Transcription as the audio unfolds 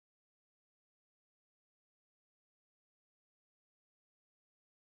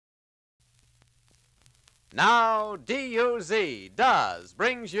Now, D-U-Z, does,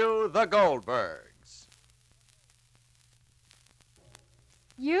 brings you the Goldbergs.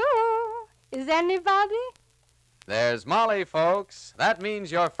 You? Is anybody? There's Molly, folks. That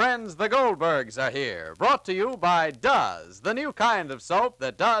means your friends, the Goldbergs, are here. Brought to you by Does, the new kind of soap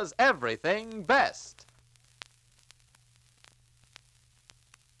that does everything best.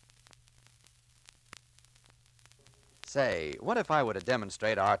 Say, what if I were to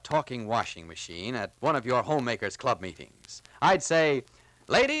demonstrate our talking washing machine at one of your homemakers club meetings? I'd say,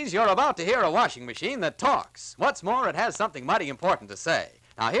 ladies, you're about to hear a washing machine that talks. What's more, it has something mighty important to say.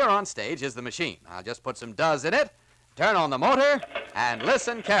 Now, here on stage is the machine. I'll just put some Does in it, turn on the motor, and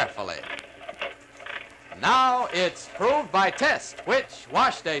listen carefully. Now it's proved by test which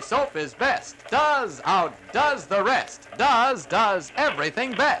wash day soap is best. Does outdoes the rest. Does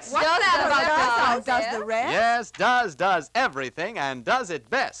everything best. What's that about does the rest? Yes, does everything and does it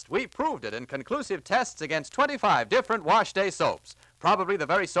best. We proved it in conclusive tests against 25 different wash day soaps. Probably the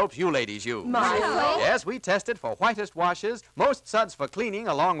very soaps you ladies use. My soap? Yes, we tested for whitest washes, most suds for cleaning,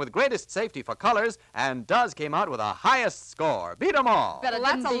 along with greatest safety for colors, and Does came out with the highest score. Beat 'em all. Well,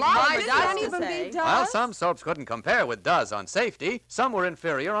 that's a lot for Does to say. Well, some soaps couldn't compare with Does on safety. Some were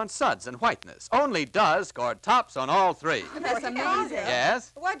inferior on suds and whiteness. Only Does scored tops on all three. That's amazing.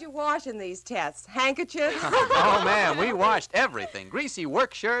 Yes? What'd you wash in these tests? Handkerchiefs? Oh, man, we washed everything. Greasy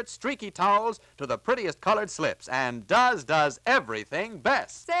work shirts, streaky towels, to the prettiest colored slips. And Does everything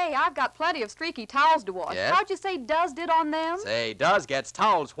best. Say, I've got plenty of streaky towels to wash. Yes? How'd you say Does did on them? Say, Does gets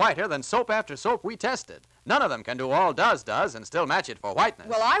towels whiter than soap after soap we tested. None of them can do all Does and still match it for whiteness.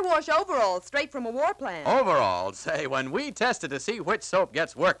 Well, I wash overalls straight from a war plan. Overall, say, when we tested to see which soap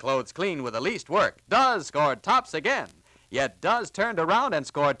gets work clothes clean with the least work, Does scored tops again. Yet Does turned around and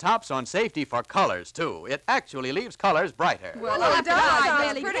scored tops on safety for colors, too. It actually leaves colors brighter. Well, it does.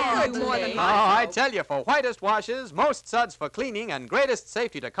 really Pretty can good do more me. than Oh, my I tell you, for whitest washes, most suds for cleaning, and greatest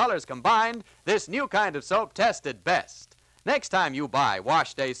safety to colors combined, this new kind of soap tested best. Next time you buy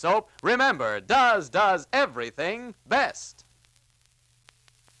wash day soap, remember, Does everything best.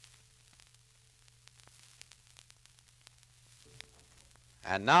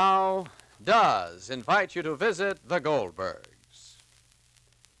 And now, Does invite you to visit the Goldbergs.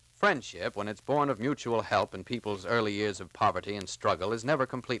 Friendship, when it's born of mutual help in people's early years of poverty and struggle, is never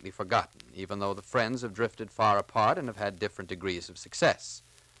completely forgotten, even though the friends have drifted far apart and have had different degrees of success.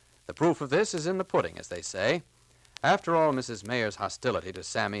 The proof of this is in the pudding, as they say. After all Mrs. Mayer's hostility to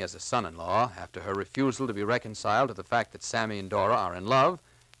Sammy as a son-in-law, after her refusal to be reconciled to the fact that Sammy and Dora are in love,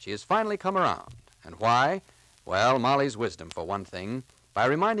 she has finally come around. And why? Well, Molly's wisdom, for one thing, by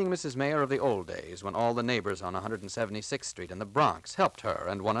reminding Mrs. Mayer of the old days when all the neighbors on 176th Street in the Bronx helped her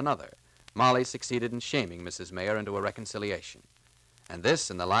and one another. Molly succeeded in shaming Mrs. Mayer into a reconciliation. And this,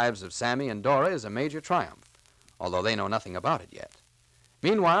 in the lives of Sammy and Dora, is a major triumph, although they know nothing about it yet.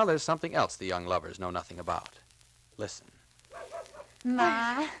 Meanwhile, there's something else the young lovers know nothing about. Listen.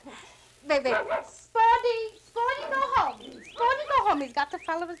 Ma. Baby. Sporty, go home. Sporty, go home. He's got to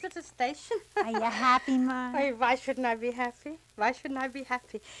follow us to the station. Are you happy, Ma? Oh, why shouldn't I be happy? Why shouldn't I be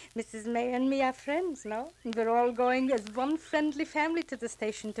happy? Mrs. May and me are friends, no? And we're all going as one friendly family to the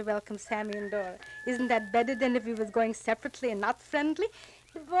station to welcome Sammy and Dora. Isn't that better than if we was going separately and not friendly?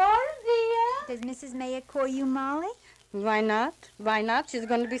 Dora, dear. Does Mrs. Mayer call you Molly? Why not? Why not? She's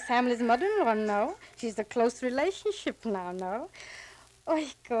going to be Sammy's mother-in-law, no? She's a close relationship now, no? Oh,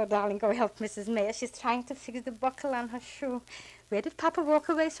 go, darling, go help Mrs. Mayer. She's trying to fix the buckle on her shoe. Where did Papa walk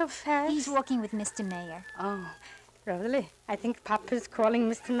away so fast? He's walking with Mr. Mayer. Oh, really? I think Papa's calling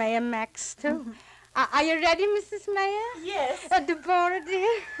Mr. Mayer Max, too. Are you ready, Mrs. Mayer? Yes. Deborah,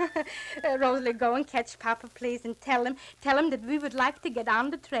 dear. Rosalie, go and catch Papa, please, and tell him that we would like to get on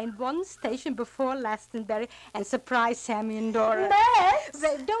the train one station before Glastonbury and surprise Sammy and Dora. Max?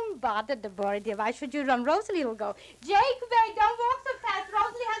 Well, don't bother, Deborah, dear. Why should you run? Rosalie will go. Jake, wait, don't walk so fast.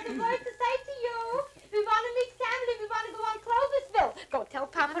 Rosalie has a word to say to you. We want to meet Sammy. We want to go on Cloversville. Go tell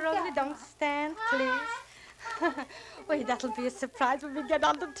Papa, Rosalie. Don't stand, please. Wait, that'll be a surprise when we get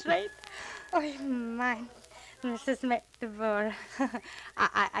on the train. Oh, my. Mrs. Deborah,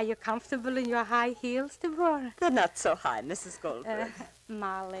 are you comfortable in your high heels, Deborah? They're not so high, Mrs. Goldberg.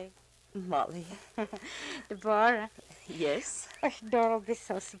 Molly. Molly. Deborah. Yes? Oh, Dora will be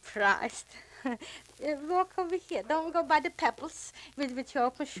so surprised. Walk over here. Don't go by the pebbles with your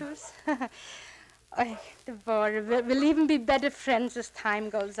open shoes. Oh, Deborah, we'll even be better friends as time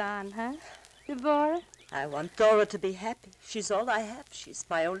goes on, huh? Deborah? I want Dora to be happy. She's all I have. She's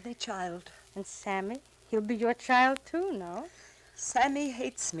my only child. And Sammy? He'll be your child, too, no? Sammy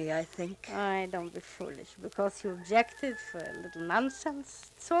hates me, I think. I don't be foolish, because you objected for a little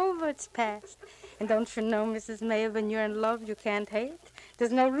nonsense. It's over, it's past. And don't you know, Mrs. Mayer, when you're in love, you can't hate.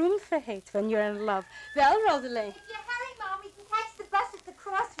 There's no room for hate when you're in love. Well, Rosalie? If you hurry, Mom, we can catch the bus at the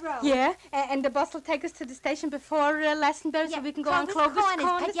crossroads. Yeah, and the bus will take us to the station before Lassenberry, so we can go on Clovis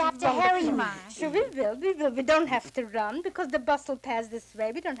Corners. But you have to hurry, Mom. Sure, we will. We don't have to run, because the bus will pass this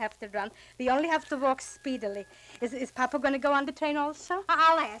way. We don't have to run. We only have to walk speedily. Is Papa going to go on the train also?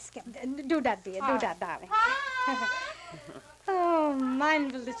 I'll ask him. Do that, dear. Do that, darling. Oh, mine,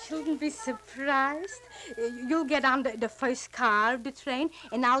 will the children be surprised? You'll get on the first car of the train,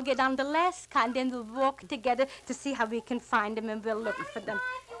 and I'll get on the last car, and then we'll walk together to see how we can find them, and we'll look for them.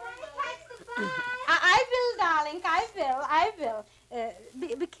 I will, darling. I will.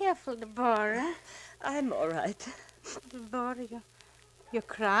 Be careful, Deborah. I'm all right. Deborah, you're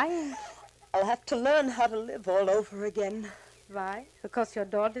crying. I'll have to learn how to live all over again. Why? Because your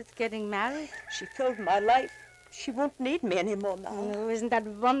daughter's getting married? She filled my life. She won't need me anymore now. Oh, isn't that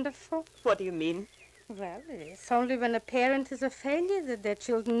wonderful? What do you mean? Well, it's only when a parent is a failure that their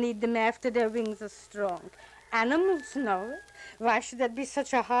children need them after their wings are strong. Animals know it. Why should that be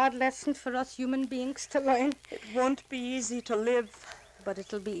such a hard lesson for us human beings to learn? It won't be easy to live. But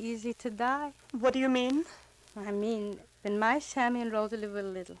it'll be easy to die. What do you mean? I mean, when my Sammy and Rosalie were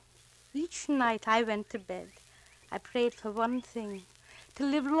little, each night I went to bed, I prayed for one thing, to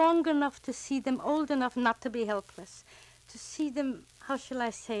live long enough to see them old enough not to be helpless, to see them, how shall I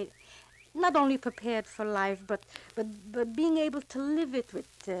say, not only prepared for life, but being able to live it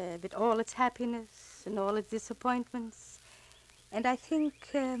with all its happiness and all its disappointments. And I think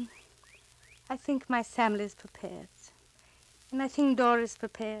my family is prepared. And I think Dora is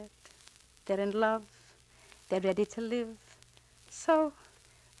prepared. They're in love. They're ready to live. So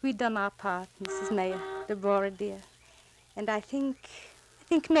we done our part, Mrs. Mayer, Deborah dear. And I think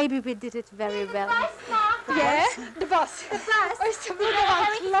maybe we did it very well. The bus, Mom. Yeah? The bus. The bus. Oh, so we'll go Hurry,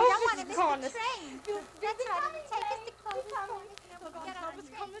 'cause we don't want on to miss Clovis Corners. the train. That's right. It'll take us to Clovis Corners. We'll go on Clovis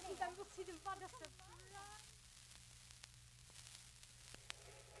Corners, and then we'll see the bus.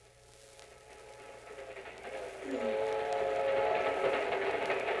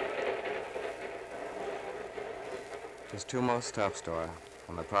 Just 2 more stops, Dora,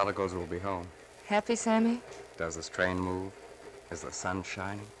 and the prodigals will be home. Happy, Sammy? Does this train move? Is the sun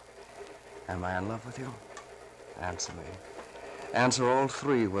shining? Am I in love with you? Answer me. Answer all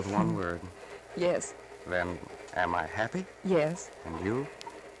 3 with one word. Yes. Then, am I happy? Yes. And you?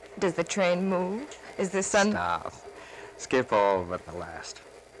 Does the train move? Is the sun... Stop. Skip all but the last.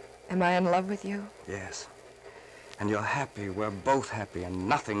 Am I in love with you? Yes. And you're happy. We're both happy, and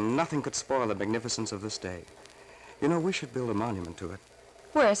nothing could spoil the magnificence of this day. You know, we should build a monument to it.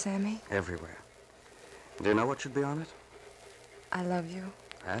 Where, Sammy? Everywhere. Do you know what should be on it? I love you.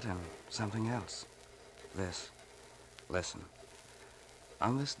 That and something else. This. Listen.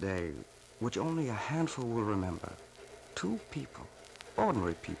 On this day, which only a handful will remember, 2 people,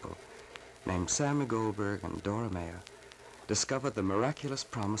 ordinary people, named Sammy Goldberg and Dora Mayer, discovered the miraculous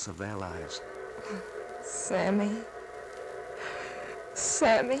promise of their lives. Sammy.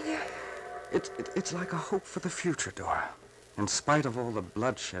 Sammy. It's like a hope for the future, Dora. In spite of all the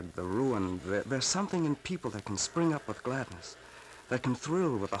bloodshed, the ruin, there's something in people that can spring up with gladness, that can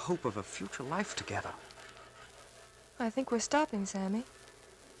thrill with the hope of a future life together. I think we're stopping, Sammy.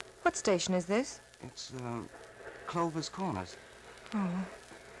 What station is this? It's, Clovis Corners. Oh.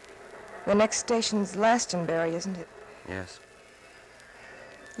 The next station's Lastonbury, isn't it? Yes.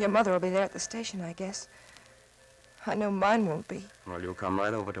 Your mother will be there at the station, I guess. I know mine won't be. Well, you'll come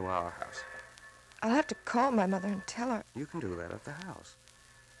right over to our house. I'll have to call my mother and tell her. You can do that at the house.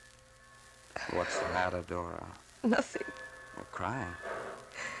 What's the matter, Dora? Nothing. You're crying.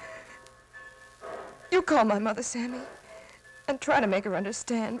 You call my mother, Sammy, and try to make her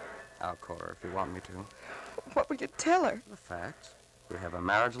understand. I'll call her if you want me to. What will you tell her? The facts. We have a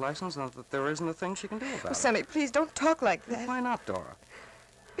marriage license and that there isn't a thing she can do about Oh, it. Sammy, please don't talk like that. Why not, Dora?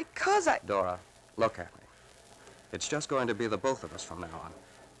 Because Dora, look at me. It's just going to be the both of us from now on.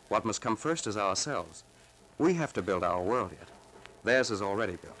 What must come first is ourselves. We have to build our world yet. Theirs is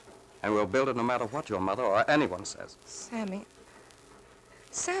already built. And we'll build it no matter what your mother or anyone says. Sammy.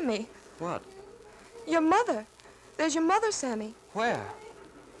 Sammy. What? Your mother. There's your mother, Sammy. Where?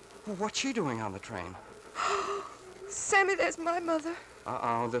 Well, what's she doing on the train? Sammy, there's my mother.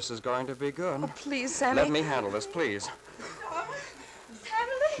 Uh-oh, this is going to be good. Oh, please, Sammy. Let me handle this, please.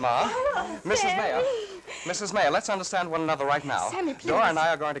 Sammy. Ma? Oh, Mrs. Mayer. Mrs. Mayer, let's understand one another right now. Sammy, please. Dora and I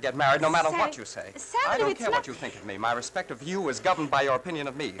are going to get married no matter Sammy, what you say. Sammy, I don't it's care not... what you think of me. My respect of you is governed by your opinion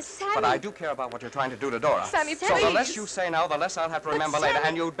of me. Sammy. But I do care about what you're trying to do to Dora. Sammy, So please. the less you say now, the less I'll have to remember later. Sammy.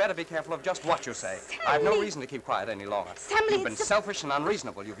 And you'd better be careful of just what you say. I have no reason to keep quiet any longer. Sammy, You've been selfish and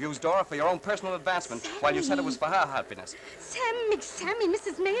unreasonable. You've used Dora for your own personal advancement while you said it was for her happiness. Sammy,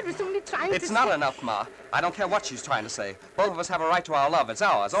 Mrs. Mayer is only trying to... It's not enough, Ma. I don't care what she's trying to say. Both of us have a right to our love. It's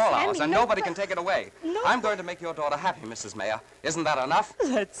ours, all Sammy, ours, and no, nobody but- can take it away. No, I'm going to make your daughter happy, Mrs. Mayer. Isn't that enough?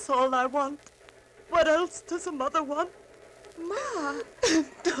 That's all I want. What else does a mother want? Ma.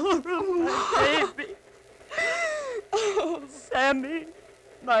 Dora, my baby. Oh, Sammy,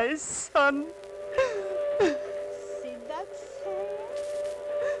 my son. See that, Sam?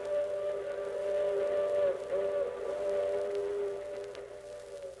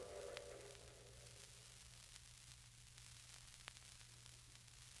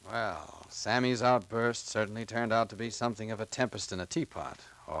 Well, Sammy's outburst certainly turned out to be something of a tempest in a teapot,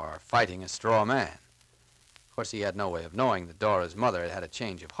 or fighting a straw man. Of course, he had no way of knowing that Dora's mother had had a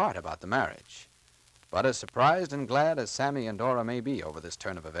change of heart about the marriage. But as surprised and glad as Sammy and Dora may be over this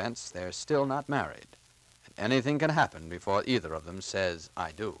turn of events, they're still not married. And anything can happen before either of them says,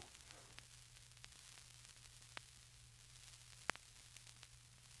 I do.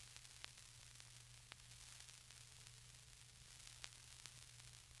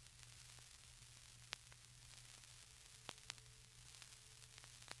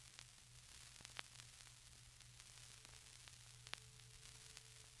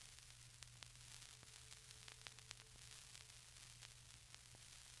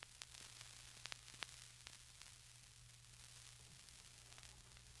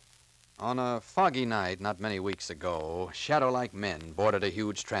 On a foggy night not many weeks ago, shadow-like men boarded a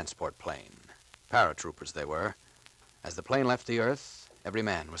huge transport plane. Paratroopers they were. As the plane left the earth, every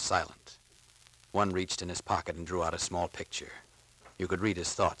man was silent. One reached in his pocket and drew out a small picture. You could read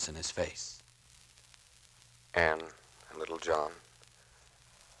his thoughts in his face. Anne and little John,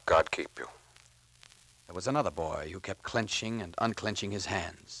 God keep you. There was another boy who kept clenching and unclenching his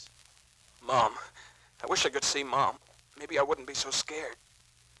hands. Mom, I wish I could see Mom. Maybe I wouldn't be so scared.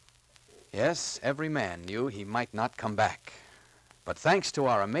 Yes, every man knew he might not come back. But thanks to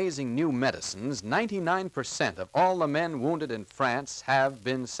our amazing new medicines, 99% of all the men wounded in France have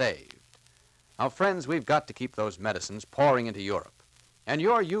been saved. Now, friends, we've got to keep those medicines pouring into Europe. And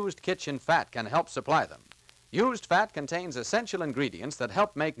your used kitchen fat can help supply them. Used fat contains essential ingredients that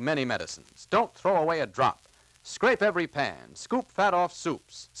help make many medicines. Don't throw away a drop. Scrape every pan. Scoop fat off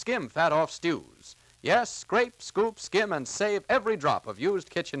soups. Skim fat off stews. Yes, scrape, scoop, skim, and save every drop of used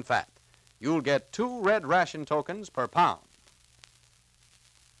kitchen fat. You'll get 2 red ration tokens per pound.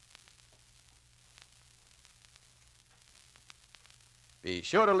 Be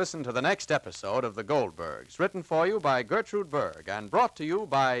sure to listen to the next episode of The Goldbergs, written for you by Gertrude Berg and brought to you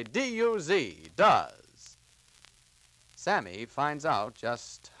by DUZ, Does. Sammy finds out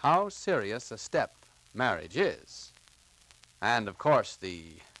just how serious a step marriage is. And, of course, the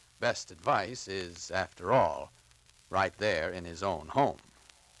best advice is, after all, right there in his own home.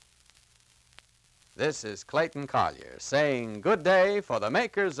 This is Clayton Collier saying good day for the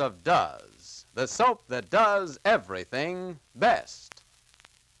makers of Does, the soap that does everything best.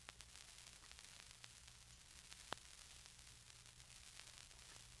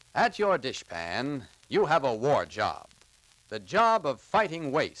 At your dishpan, you have a war job, the job of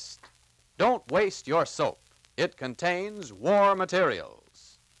fighting waste. Don't waste your soap. It contains war material.